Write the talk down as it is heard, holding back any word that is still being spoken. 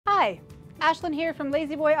Hi, Ashlyn here from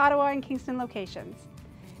La-Z-Boy Ottawa and Kingston locations.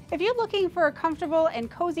 If you're looking for a comfortable and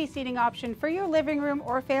cozy seating option for your living room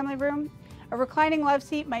or family room, a reclining love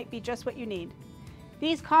seat might be just what you need.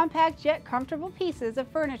 These compact yet comfortable pieces of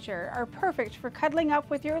furniture are perfect for cuddling up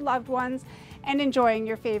with your loved ones and enjoying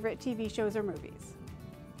your favorite TV shows or movies.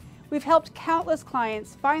 We've helped countless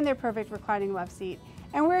clients find their perfect reclining love seat,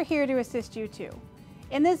 and we're here to assist you too.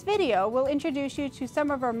 In this video, we'll introduce you to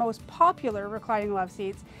some of our most popular reclining love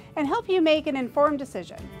seats and help you make an informed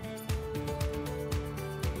decision.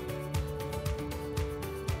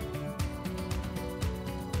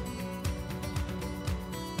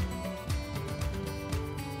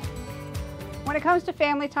 When it comes to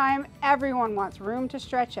family time, everyone wants room to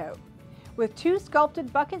stretch out. With two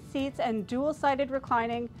sculpted bucket seats and dual-sided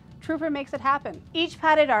reclining, Trooper makes it happen. Each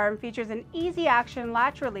padded arm features an easy action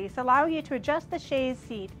latch release, allowing you to adjust the chaise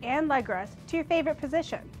seat and leg rest to your favorite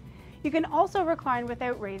position. You can also recline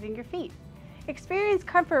without raising your feet. Experience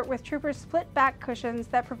comfort with Trooper's split back cushions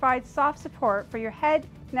that provide soft support for your head,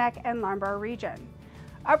 neck, and lumbar region.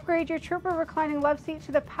 Upgrade your Trooper reclining love seat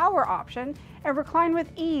to the power option and recline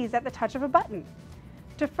with ease at the touch of a button.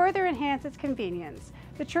 To further enhance its convenience,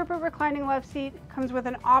 the Trooper reclining love seat comes with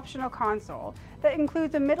an optional console that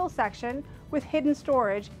includes a middle section with hidden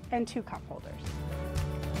storage and two cup holders.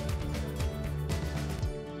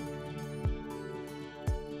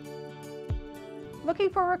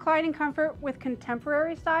 Looking for reclining comfort with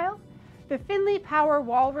contemporary style? The Finley Power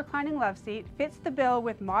Wall Reclining Love Seat fits the bill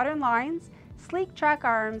with modern lines, sleek track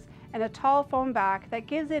arms, and a tall foam back that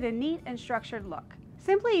gives it a neat and structured look.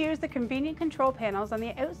 Simply use the convenient control panels on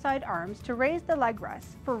the outside arms to raise the leg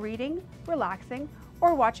rests for reading, relaxing,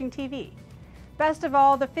 or watching TV. Best of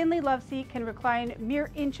all, the Finley Love Seat can recline mere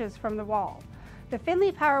inches from the wall. The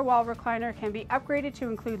Finley Power Wall Recliner can be upgraded to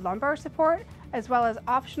include lumbar support as well as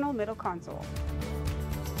optional middle console.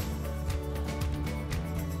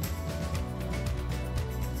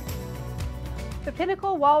 The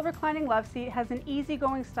Pinnacle Wall Reclining Love Seat has an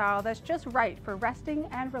easygoing style that's just right for resting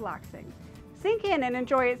and relaxing. Sink in and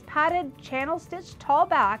enjoy its padded, channel-stitched tall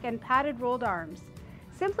back and padded rolled arms.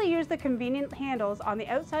 Simply use the convenient handles on the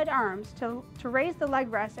outside arms to raise the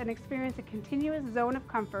leg rest and experience a continuous zone of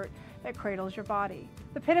comfort that cradles your body.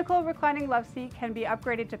 The Pinnacle Reclining Love Seat can be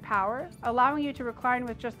upgraded to power, allowing you to recline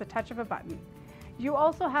with just the touch of a button. You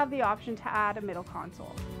also have the option to add a middle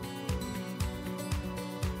console.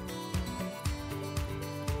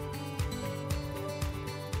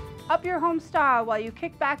 Up your home style while you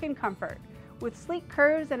kick back in comfort. With sleek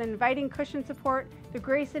curves and inviting cushion support, the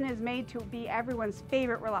Grayson is made to be everyone's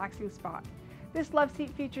favorite relaxing spot. This love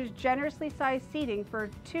seat features generously sized seating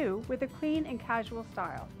for two with a clean and casual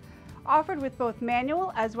style. Offered with both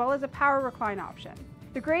manual as well as a power recline option.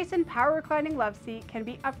 The Grayson Power Reclining Love Seat can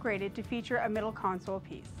be upgraded to feature a middle console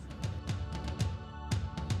piece.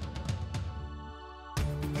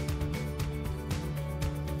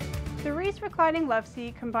 The Reese Reclining Love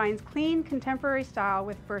Seat combines clean, contemporary style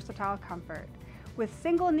with versatile comfort. With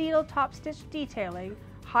single needle top stitch detailing,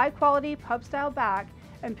 high quality pub style back,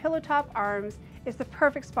 and pillow top arms, is the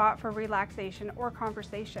perfect spot for relaxation or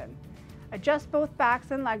conversation. Adjust both backs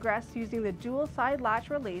and leg rests using the dual side latch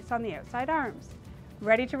release on the outside arms.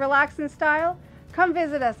 Ready to relax in style? Come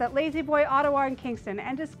visit us at La-Z-Boy Ottawa and Kingston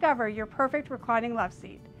and discover your perfect reclining love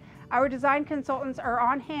seat. Our design consultants are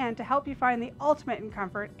on hand to help you find the ultimate in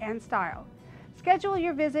comfort and style. Schedule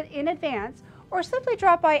your visit in advance or simply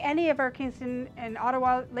drop by any of our Kingston and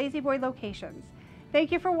Ottawa La-Z-Boy locations. Thank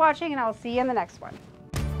you for watching, and I'll see you in the next one.